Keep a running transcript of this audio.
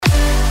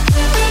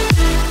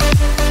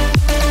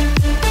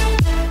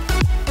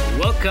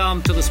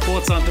Welcome to the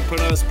Sports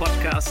Entrepreneurs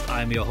Podcast.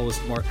 I'm your host,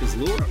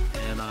 Mouratoglou,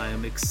 and I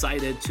am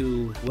excited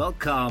to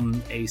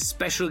welcome a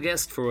special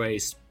guest for a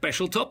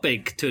special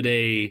topic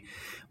today.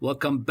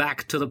 Welcome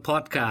back to the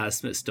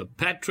podcast, Mr.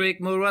 Patrick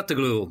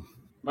Mouratoglou.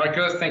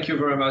 Marcus, thank you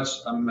very much.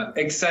 I'm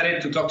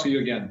excited to talk to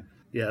you again.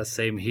 Yeah,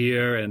 same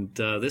here. And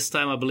this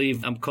time I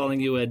believe I'm calling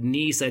you at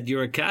Nice at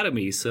your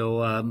academy.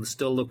 So I'm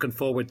still looking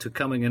forward to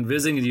coming and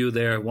visiting you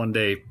there one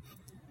day.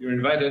 You're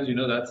invited, you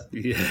know that.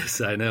 Yes,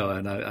 I know,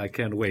 and I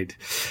can't wait.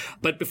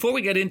 But before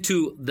we get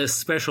into this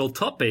special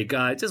topic,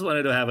 I just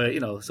wanted to have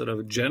a, sort of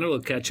a general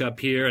catch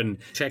up here and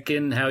check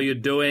in how you're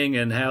doing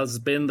and how's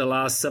been the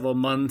last several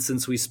months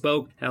since we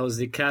spoke. How's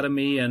the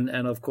academy and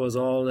of course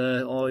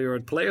all your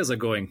players are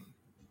going?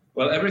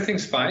 Well,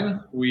 everything's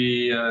fine.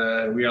 We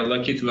are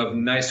lucky to have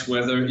nice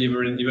weather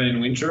even in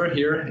winter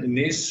here in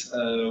Nice.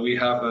 We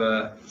have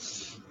a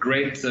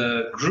great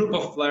group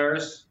of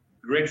players.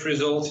 Great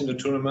results in the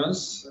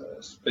tournaments,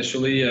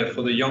 especially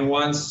for the young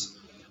ones.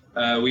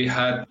 We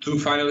had 2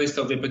 finalists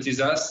of the Petits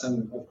As,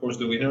 and of course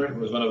the winner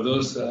was one of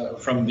those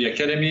from the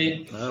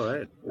academy. All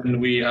right. And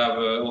we have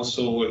we are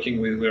still working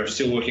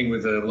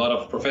with a lot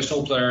of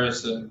professional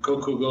players,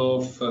 Coco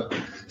Gauff,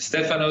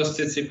 Stefanos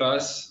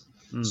Tsitsipas.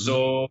 Mm-hmm.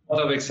 So a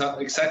lot of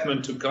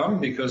excitement to come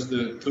because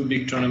the 2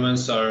 big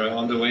tournaments are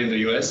on the way in the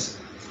US.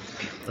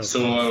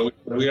 So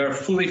we are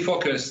fully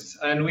focused,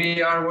 and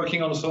we are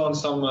working also on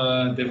some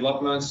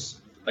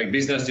developments, like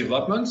business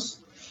developments.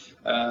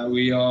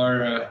 We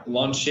are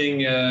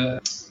launching a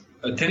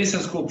tennis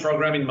and school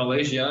program in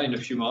Malaysia in a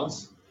few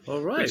months,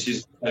 all right, which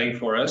is exciting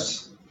for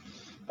us.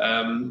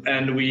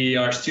 And we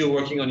are still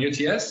working on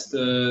UTS,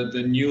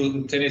 the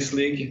new tennis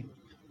league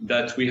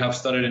that we have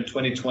started in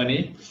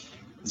 2020.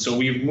 So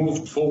we've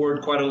moved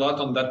forward quite a lot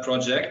on that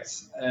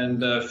project,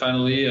 and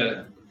finally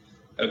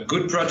a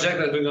good project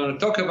that we're going to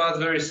talk about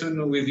very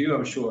soon with you,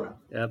 I'm sure.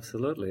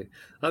 Absolutely.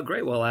 Oh,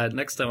 great. Well,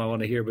 next time I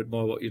want to hear a bit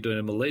more what you're doing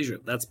in Malaysia.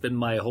 That's been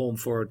my home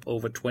for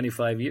over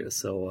 25 years.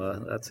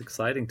 So that's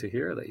exciting to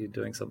hear that you're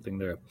doing something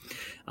there.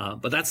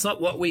 But that's not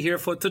what we're here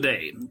for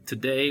today.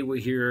 Today,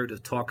 we're here to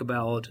talk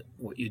about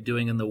what you're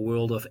doing in the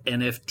world of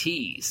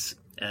NFTs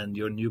and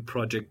your new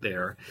project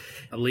there.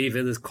 I believe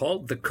it is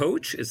called The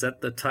Coach. Is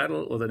that the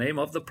title or the name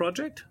of the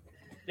project?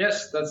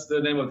 Yes, that's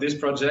the name of this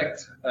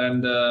project.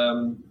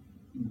 And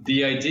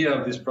the idea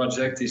of this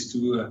project is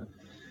to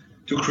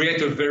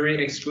create a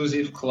very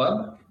exclusive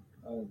club.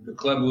 The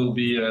club will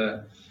be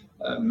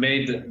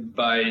made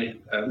by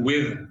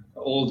with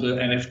all the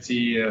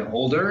NFT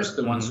holders,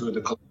 the ones who are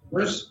the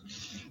collectors.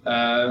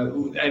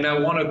 And I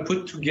want to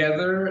put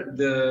together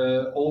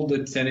all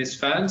the tennis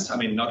fans. I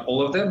mean, not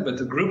all of them, but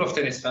a group of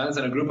tennis fans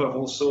and a group of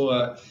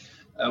also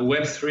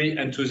Web3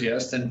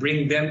 enthusiasts, and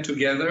bring them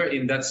together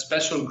in that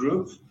special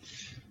group,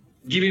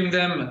 giving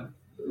them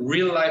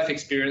real life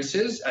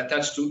experiences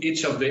attached to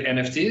each of the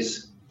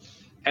NFTs,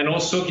 and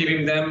also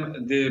giving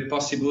them the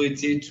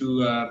possibility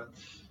to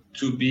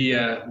be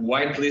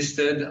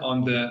whitelisted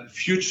on the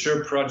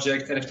future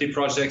NFT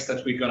projects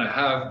that we're going to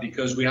have,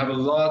 because we have a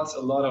lot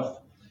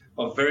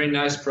of very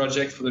nice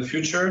projects for the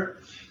future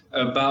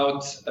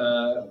about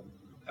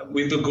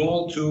with the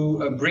goal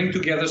to bring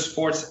together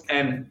sports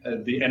and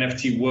the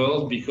NFT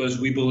world,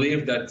 because we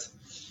believe that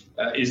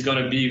is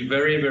going to be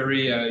very,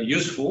 very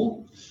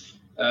useful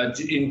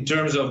in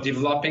terms of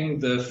developing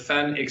the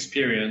fan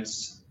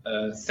experience,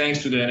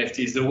 thanks to the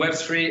NFTs. The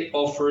Web3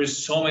 offers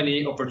so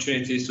many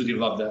opportunities to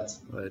develop that.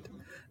 Right.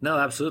 No,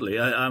 absolutely.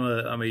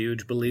 I'm a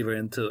huge believer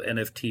into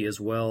NFT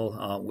as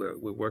well.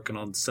 We're working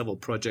on several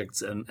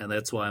projects, and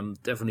that's why I'm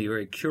definitely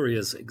very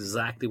curious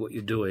exactly what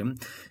you're doing.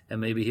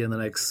 And maybe here in the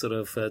next sort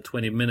of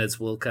 20 minutes,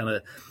 we'll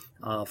kind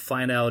of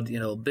find out,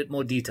 a bit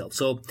more detail.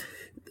 So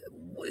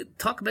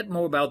talk a bit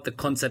more about the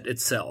concept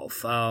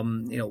itself.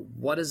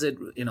 What is it?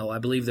 I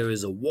believe there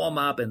is a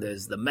warm-up and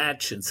there's the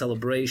match and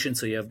celebration.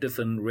 So you have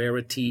different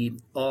rarity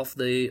of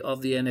the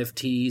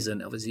NFTs,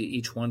 and obviously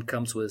each one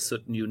comes with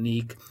certain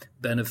unique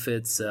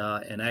benefits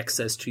and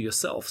access to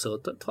yourself. So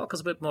talk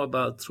us a bit more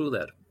through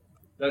that.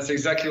 That's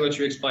exactly what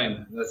you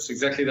explained. That's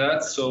exactly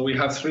that. So we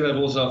have 3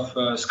 levels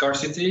of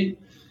scarcity.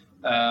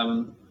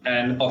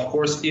 And of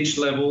course, each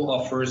level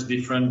offers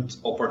different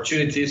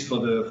opportunities for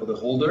the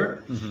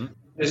holder. Mm-hmm.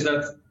 Is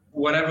that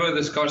whatever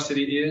the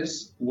scarcity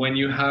is, when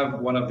you have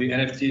one of the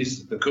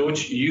NFTs, the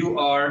coach, you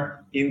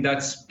are in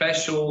that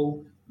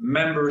special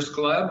members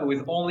club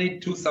with only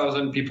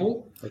 2,000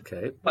 people.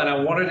 Okay. And I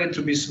wanted it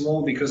to be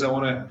small because I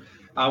want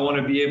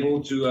to be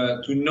able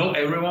to know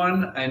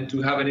everyone and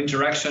to have an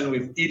interaction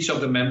with each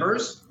of the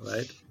members.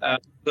 Right.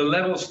 The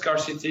level of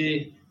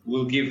scarcity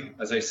will give,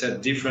 as I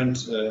said,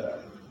 different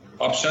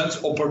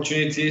options,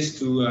 opportunities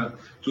to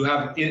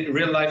have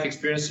real life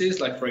experiences,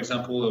 like for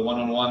example a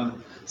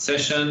one-on-one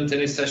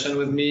tennis session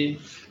with me,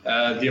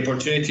 the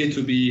opportunity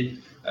to be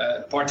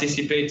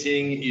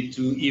participating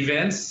into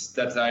events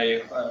that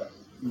I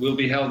will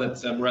be held at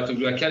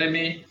Mouratoglou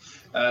Academy,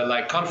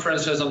 like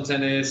conferences on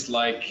tennis,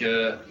 like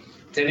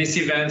tennis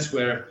events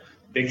where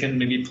they can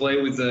maybe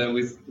play with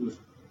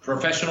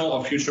professional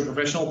or future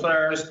professional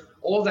players,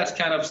 all that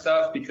kind of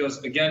stuff,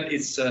 because again,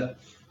 it's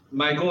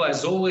my goal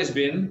has always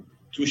been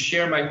to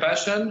share my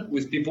passion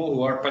with people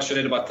who are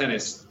passionate about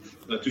tennis,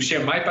 to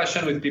share my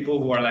passion with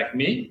people who are like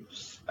me,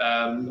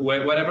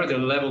 whatever the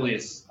level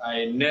is.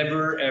 I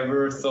never,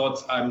 ever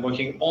thought I'm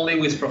working only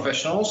with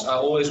professionals. I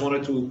always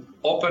wanted to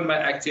open my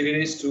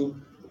activities to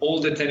all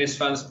the tennis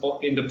fans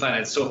in the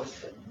planet. So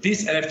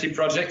this NFT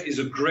project is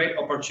a great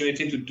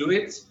opportunity to do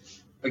it,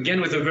 again,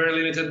 with a very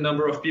limited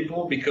number of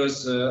people,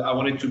 because I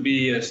want it to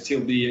be still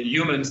be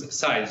human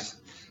size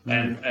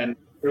and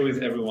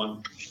with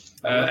everyone.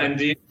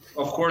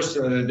 Of course,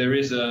 there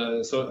is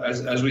so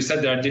as we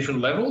said, there are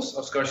different levels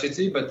of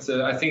scarcity, but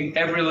I think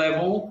every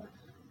level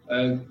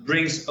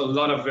brings a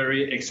lot of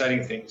very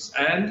exciting things.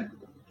 And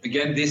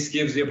again, this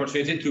gives the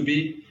opportunity to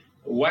be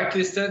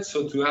whitelisted,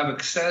 so to have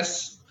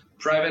access,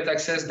 private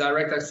access,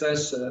 direct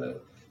access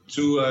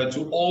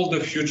to all the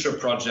future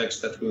projects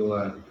that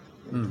will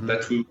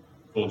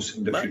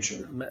in the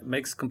future.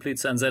 Makes complete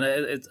sense, and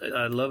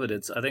I love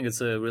it. I think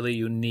it's a really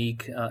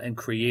unique and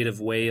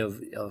creative way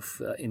of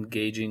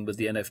engaging with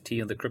the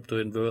NFT and the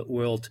crypto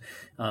world,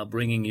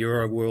 bringing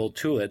your world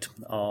to it.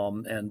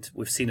 And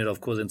we've seen it,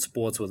 of course, in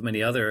sports with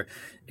many other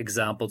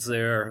examples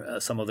there.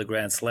 Some of the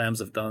Grand Slams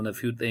have done a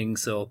few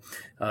things, so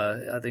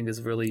I think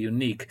it's really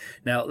unique.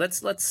 Now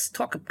let's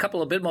talk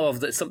a bit more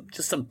of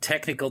some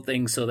technical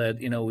things, so that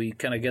we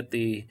kind of get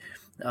the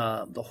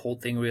whole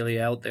thing really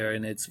out there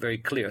and it's very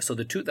clear. So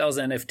the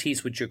 2,000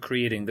 NFTs which you're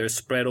creating, they're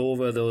spread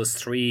over those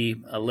three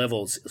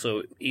levels.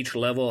 So each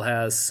level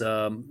has,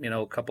 a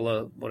couple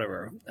of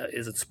whatever.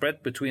 Is it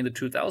spread between the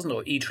 2,000,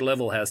 or each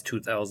level has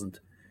 2,000?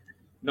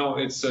 No,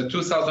 it's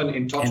 2,000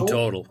 in total. In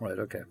total, right?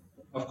 Okay.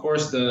 Of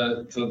course,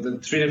 the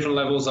three different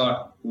levels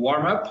are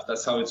warm up.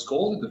 That's how it's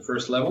called. The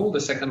first level. The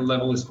second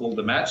level is called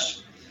the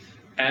match,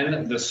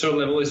 and the third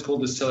level is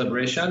called the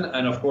celebration.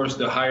 And of course,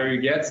 the higher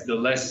you get, the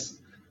less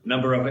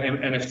number of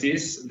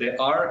NFTs there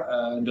are.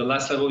 In the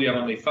last level, you have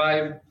only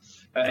 5,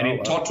 and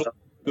in total,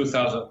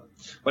 2,000.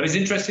 What is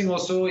interesting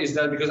also is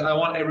that, because I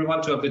want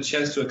everyone to have the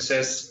chance to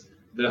access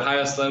the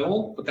highest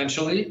level,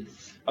 potentially,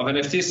 of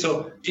NFTs,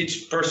 so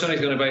each person is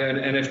going to buy an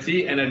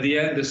NFT, and at the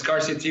end, the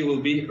scarcity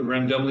will be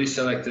randomly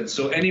selected.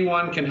 So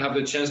anyone can have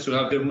the chance to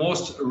have the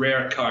most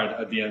rare card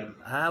at the end.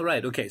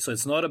 Right. Okay. So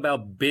it's not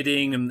about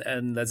bidding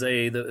and let's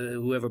say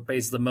whoever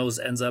pays the most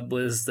ends up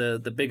with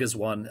the biggest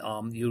one.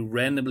 You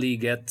randomly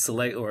get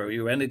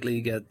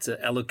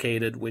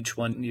allocated which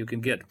one you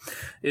can get.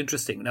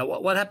 Interesting. Now,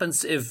 what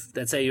happens if,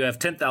 let's say, you have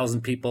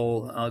 10,000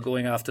 people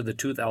going after the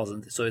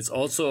 2,000? So it's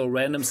also a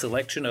random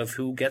selection of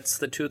who gets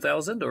the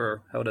 2,000,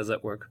 or how does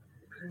that work?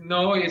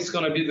 No, it's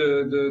going to be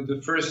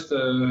the first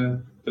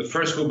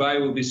who buy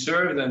will be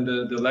served, and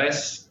the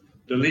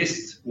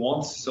least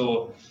wants.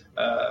 So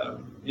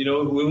we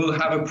will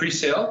have a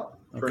pre-sale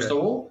first of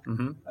all.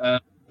 Mm-hmm.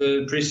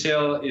 The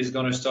pre-sale is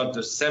going to start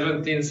the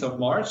 17th of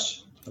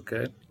March.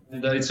 Okay.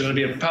 And it's going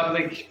to be a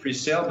public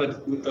pre-sale,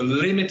 but a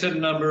limited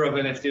number of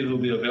NFTs will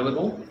be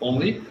available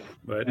only.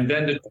 Right. And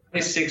then the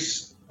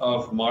 26th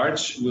of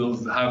March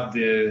we'll have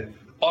the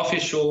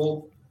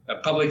official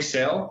public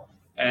sale.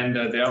 And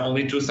there are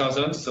only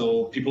 2,000,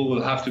 so people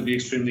will have to be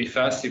extremely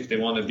fast if they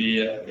want to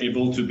be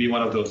able to be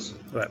one of those.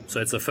 Right.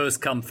 So it's a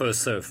first come,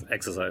 first serve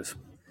exercise.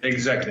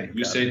 Exactly.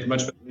 You say it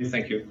much better than me.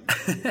 Thank you.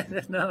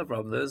 No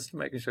problem. Just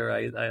making sure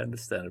I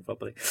understand it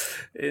properly.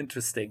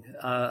 Interesting.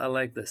 I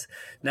like this.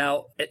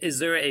 Now, is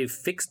there a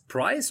fixed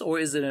price, or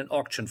is it an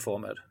auction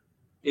format?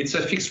 It's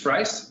a fixed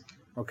price.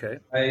 Okay.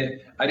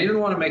 I didn't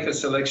want to make a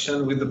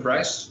selection with the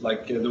price,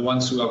 like the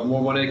ones who have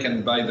more money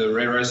can buy the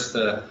rarest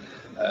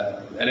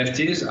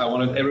NFTs. I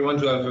wanted everyone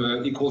to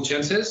have equal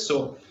chances,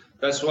 so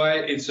that's why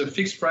it's a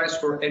fixed price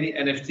for any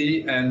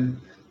NFT,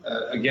 and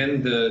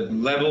again, the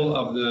level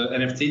of the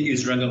NFT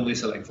is randomly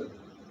selected.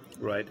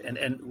 Right, and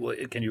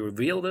can you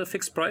reveal the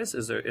fixed price?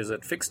 Is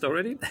it fixed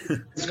already?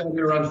 It's going to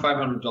be around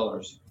 $500.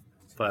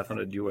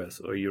 $500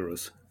 US or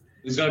euros?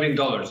 It's going to be in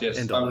dollars, yes.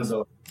 In dollars.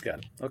 $500. Got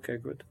it. Okay,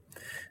 good.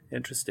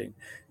 Interesting.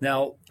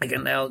 Now,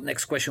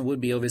 next question would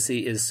be,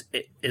 obviously, is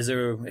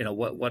there,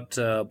 what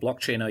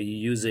blockchain are you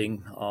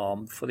using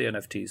for the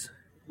NFTs?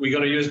 We're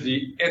going to use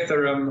the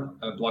Ethereum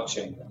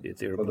blockchain. The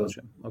Ethereum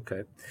blockchain.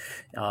 Okay.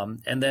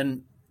 And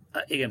then,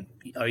 again,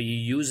 are you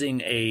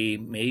using a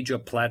major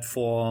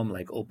platform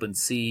like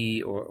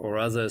OpenSea or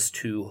others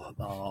to,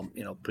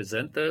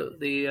 present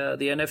the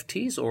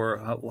NFTs, or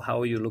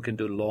how are you looking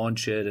to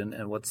launch it,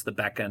 and what's the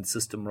backend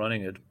system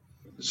running it?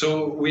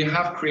 So we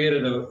have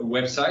created a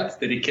website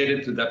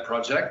dedicated to that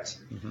project,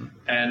 mm-hmm.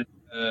 and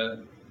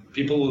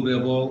people will be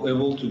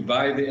able to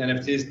buy the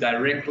NFTs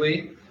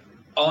directly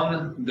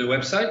on the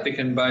website. They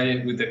can buy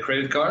it with their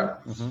credit card,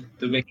 mm-hmm.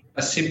 to make it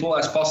as simple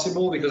as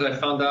possible, because I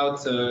found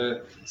out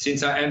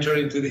since I entered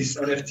into this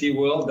NFT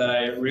world that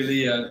I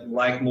really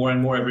like more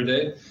and more every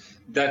day,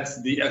 that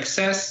the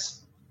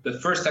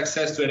first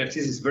access to NFTs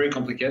is very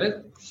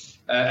complicated,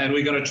 and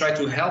we're going to try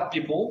to help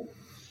people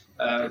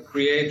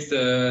create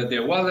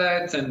their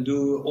wallet and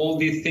do all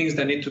these things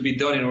that need to be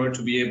done in order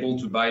to be able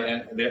to buy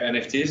their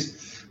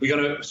NFTs. We're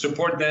going to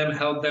support them,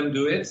 help them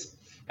do it.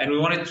 And we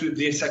wanted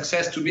this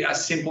access to be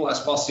as simple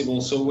as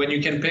possible. So when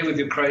you can pay with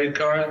your credit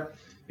card,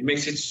 it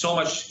makes it so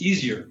much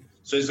easier.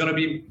 So it's going to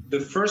be,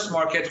 the first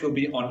market will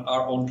be on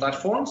our own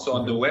platform, so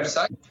on the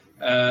website,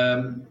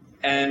 and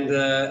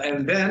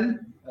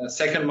then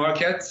second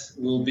market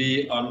will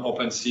be on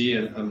OpenSea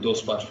and on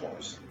those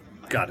platforms.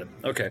 Got it.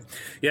 Okay.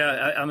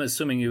 Yeah, I'm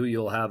assuming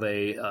you'll have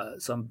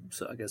some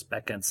I guess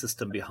backend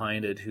system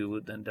behind it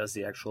who then does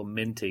the actual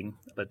minting,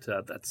 but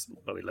that's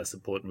probably less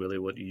important really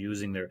what you're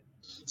using there.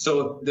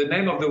 So the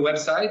name of the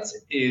website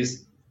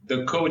is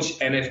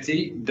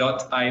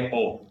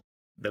thecoachnft.io.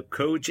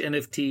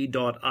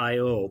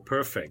 Thecoachnft.io.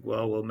 Perfect.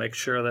 Well, we'll make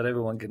sure that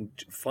everyone can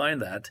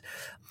find that.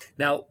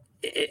 Now,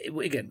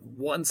 again,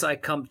 once I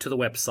come to the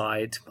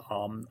website,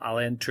 I'll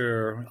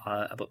enter,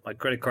 I put my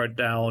credit card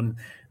down,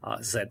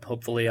 said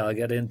hopefully I'll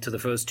get into the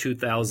first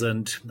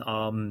 2,000.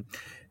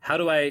 How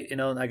do I,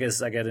 I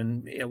guess I get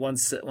in,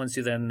 once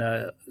you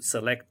then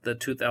select the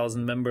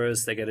 2,000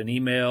 members, they get an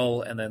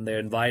email and then they're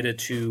invited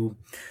to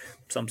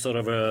some sort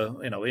of a,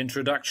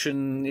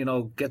 introduction,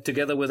 get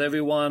together with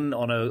everyone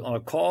on a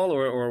call,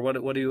 or what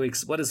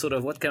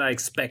can I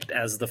expect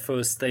as the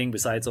first thing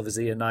besides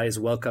obviously a nice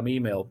welcome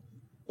email?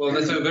 Well,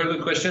 that's a very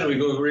good question. We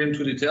go very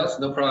into details,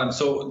 no problem.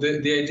 So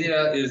the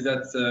idea is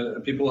that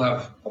people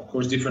have, of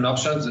course, different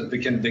options.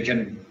 They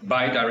can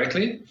buy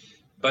directly,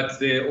 but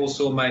they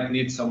also might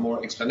need some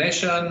more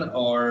explanation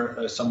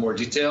or some more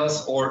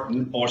details, or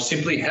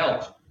simply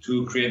help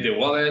to create their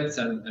wallet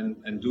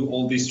and do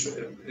all this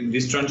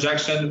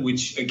transaction,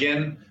 which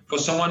again, for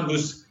someone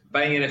who's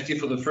buying NFT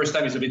for the first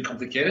time is a bit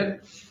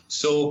complicated.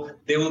 So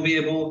they will be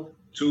able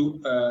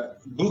to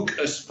book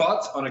a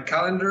spot on a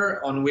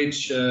calendar on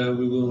which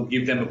we will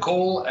give them a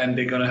call, and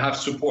they're going to have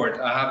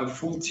support. I have a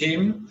full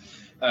team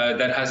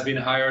that has been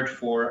hired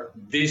for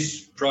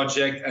this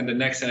project and the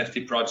next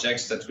NFT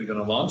projects that we're going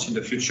to launch in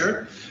the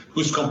future,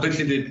 who's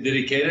completely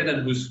dedicated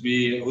and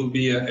will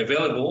be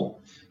available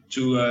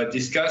to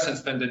discuss and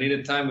spend the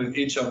needed time with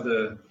each of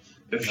the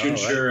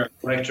future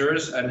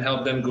collectors and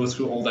help them go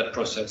through all that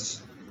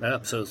process.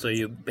 Yeah, so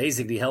you're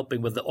basically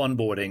helping with the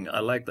onboarding.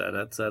 I like that.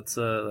 That's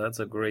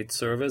a great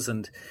service,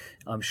 and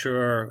I'm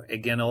sure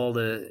again all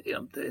the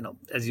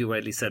as you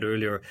rightly said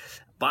earlier,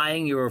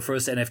 buying your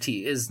first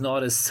NFT is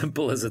not as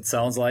simple as it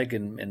sounds like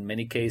in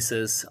many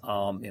cases.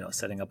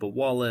 Setting up a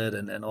wallet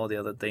and all the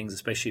other things,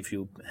 especially if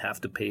you have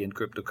to pay in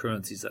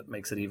cryptocurrencies, that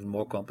makes it even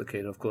more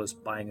complicated. Of course,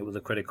 buying it with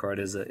a credit card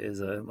is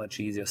a much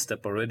easier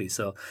step already.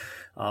 So,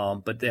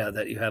 but yeah,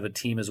 that you have a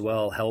team as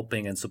well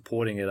helping and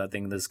supporting it, I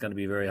think that's going to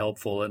be very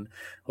helpful and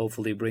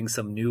hopefully bring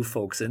some new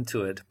folks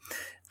into it.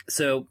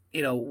 So,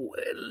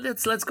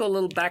 let's go a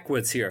little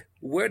backwards here.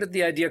 Where did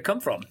the idea come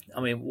from?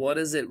 I mean, what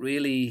is it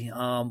really,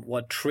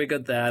 what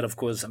triggered that? Of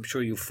course, I'm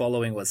sure you're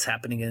following what's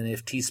happening in the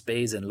NFT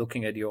space and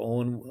looking at your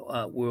own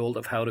world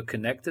of how to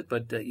connect it.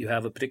 But you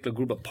have a particular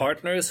group of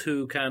partners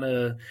who kind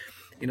of,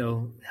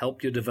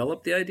 help you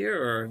develop the idea,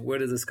 or where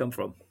did this come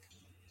from?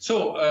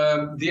 So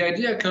the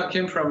idea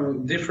came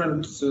from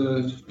different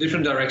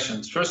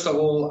directions. First of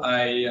all,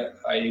 I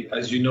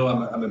as you know,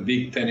 I'm a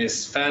big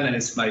tennis fan, and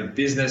it's my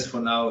business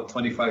for now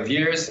 25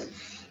 years,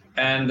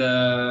 and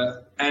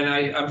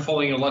I'm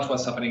following a lot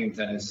what's happening in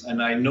tennis,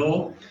 and I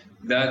know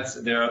that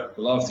there are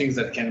a lot of things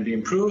that can be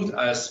improved.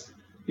 As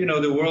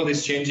the world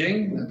is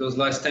changing. Those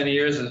last 10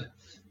 years,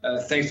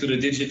 thanks to the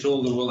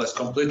digital, the world has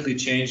completely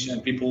changed,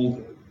 and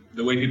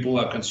the way people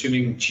are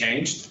consuming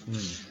changed,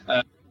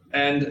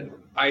 and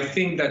I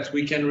think that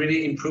we can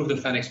really improve the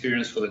fan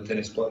experience for the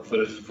tennis for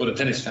the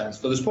tennis fans,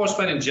 for the sports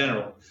fan in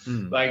general.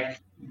 Like,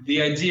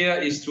 the idea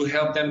is to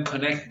help them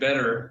connect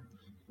better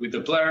with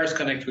the players,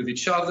 connect with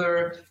each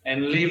other,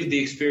 and live the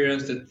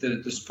experience,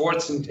 the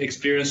sports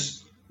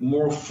experience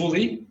more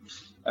fully.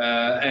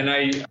 And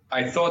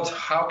I thought,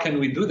 how can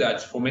we do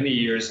that for many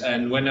years?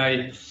 And when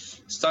I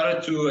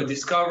started to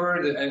discover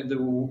the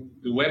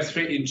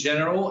Web3 in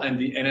general and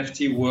the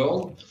NFT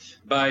world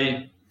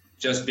by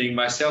just being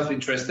myself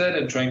interested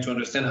and trying to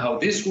understand how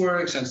this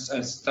works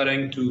and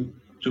starting to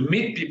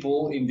meet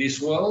people in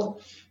this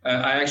world,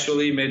 I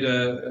actually made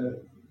a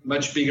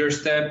much bigger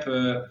step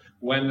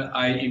when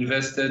I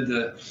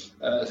invested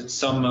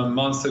some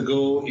months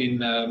ago in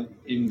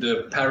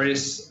the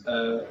Paris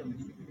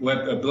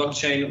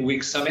Blockchain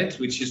Week Summit,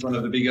 which is one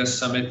of the biggest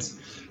summits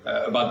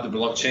about the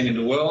blockchain in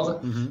the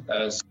world.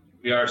 So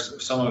we are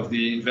some of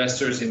the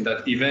investors in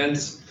that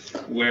event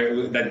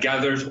that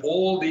gathers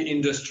all the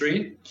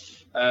industry.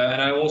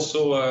 And I'm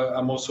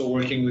also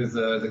working with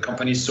the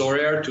company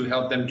Sorare to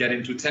help them get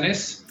into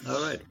tennis. All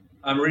right.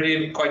 I'm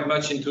really quite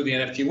much into the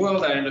NFT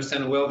world. I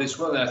understand well this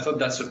world, and I thought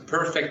that's a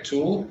perfect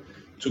tool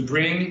to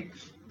bring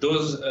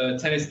those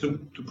to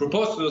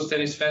propose to those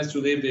tennis fans to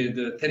live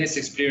the tennis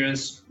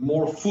experience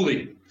more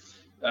fully.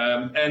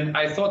 And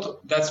I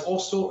thought that's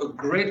also a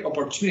great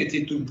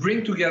opportunity to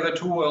bring together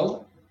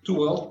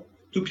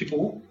two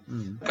people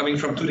coming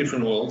from two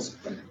different worlds.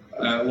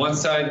 On one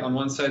side,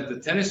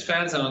 the tennis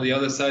fans, and on the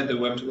other side, the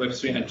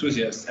Web3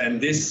 enthusiasts. And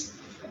this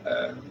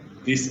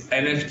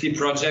NFT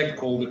project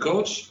called The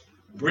Coach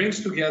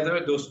brings together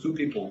those two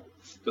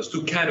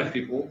kind of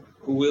people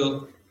who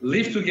will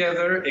live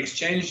together,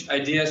 exchange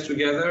ideas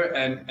together,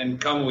 and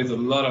come with a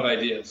lot of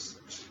ideas.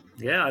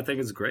 Yeah, I think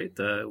it's great.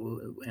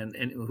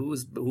 And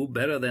who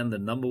better than the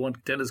number one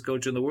tennis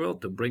coach in the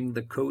world to bring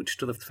the coach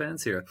to the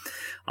fans here?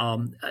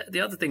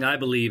 The other thing I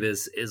believe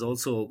is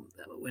also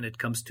when it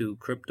comes to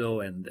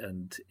crypto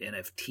and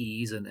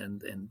NFTs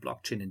and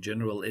blockchain in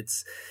general,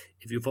 it's,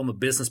 if you're from a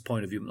business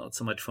point of view, not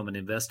so much from an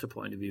investor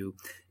point of view,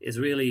 is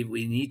really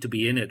we need to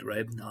be in it,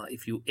 right?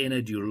 If you in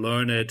it, you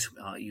learn it,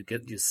 you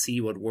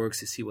see what works,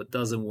 you see what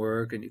doesn't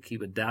work, and you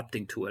keep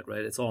adapting to it,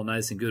 right? It's all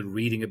nice and good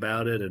reading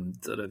about it and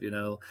sort of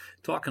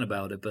talking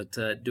about it, but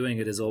doing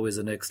it is always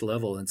the next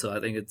level. And so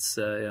I think it's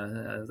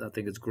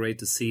great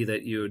to see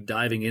that you're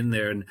diving in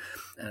there and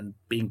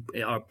being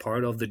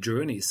part of the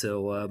journey.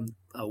 So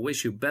I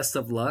wish you best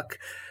of luck.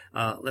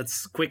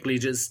 Let's quickly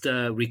just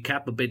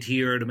recap a bit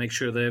here to make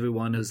sure that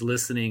everyone who's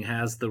listening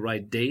has the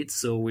right dates.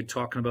 So we're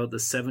talking about the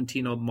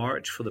 17th of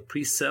March for the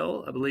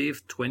pre-sale, I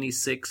believe,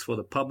 26th for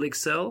the public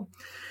sale.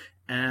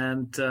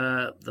 And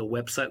the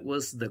website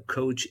was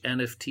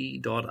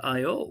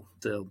thecoachnft.io.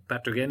 So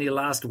Patrick, any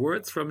last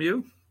words from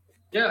you?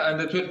 Yeah, and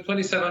the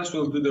 27th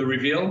we'll do the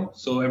reveal,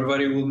 so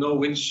everybody will know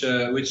which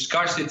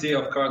scarcity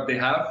of card they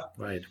have.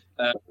 Right.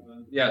 But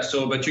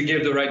you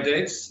gave the right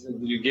dates,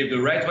 you gave the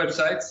right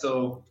website,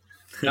 so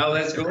now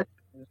let's go.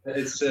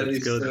 Let's go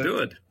do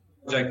it.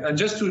 And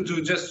just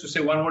to say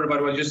one word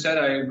about what you said,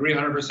 I agree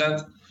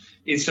 100%.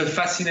 It's a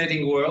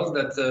fascinating world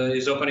that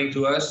is opening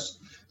to us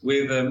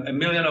with a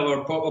million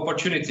of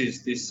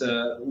opportunities. This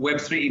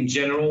Web3 in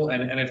general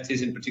and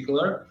NFTs in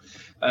particular,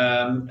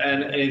 and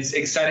it's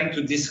exciting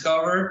to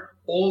discover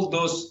all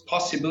those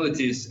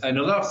possibilities. And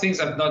a lot of things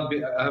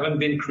haven't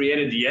been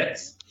created yet.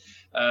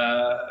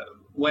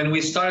 When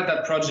we started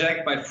that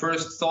project, my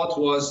first thought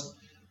was,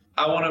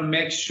 I want to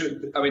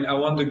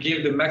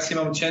give the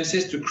maximum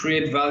chances to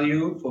create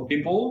value for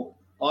people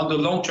on the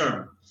long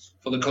term,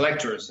 for the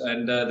collectors.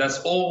 And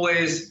that's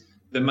always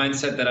the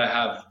mindset that I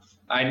have.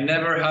 I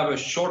never have a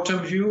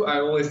short-term view.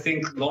 I always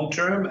think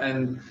long-term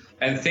and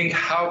think,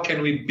 how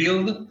can we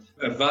build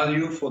a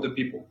value for the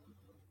people?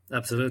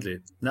 Absolutely.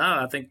 No,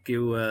 I think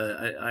you.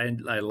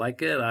 I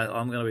like it.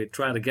 I'm going to be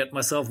trying to get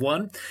myself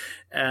one,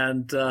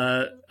 and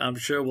I'm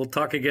sure we'll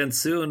talk again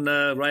soon,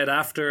 right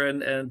after,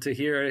 and to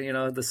hear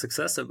the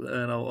success of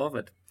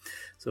it.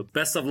 So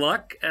best of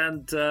luck,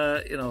 and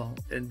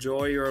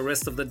enjoy your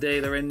rest of the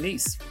day there in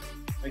Nice.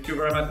 Thank you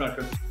very much,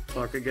 Marcus.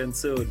 Talk again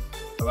soon.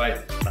 Bye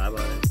bye. Bye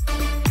bye.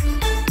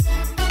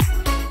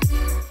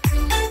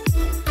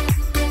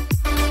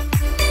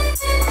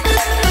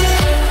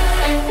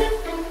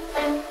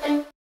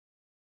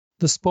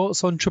 The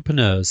Sports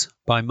Entrepreneurs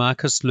by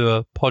Marcus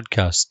Luer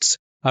podcasts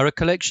are a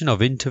collection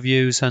of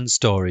interviews and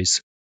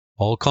stories.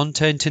 All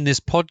content in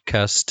this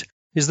podcast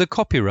is the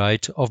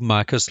copyright of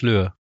Marcus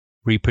Luer.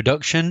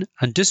 Reproduction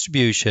and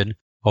distribution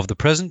of the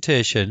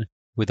presentation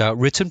without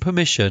written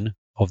permission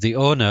of the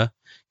owner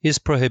is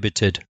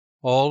prohibited.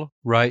 All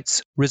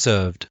rights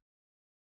reserved.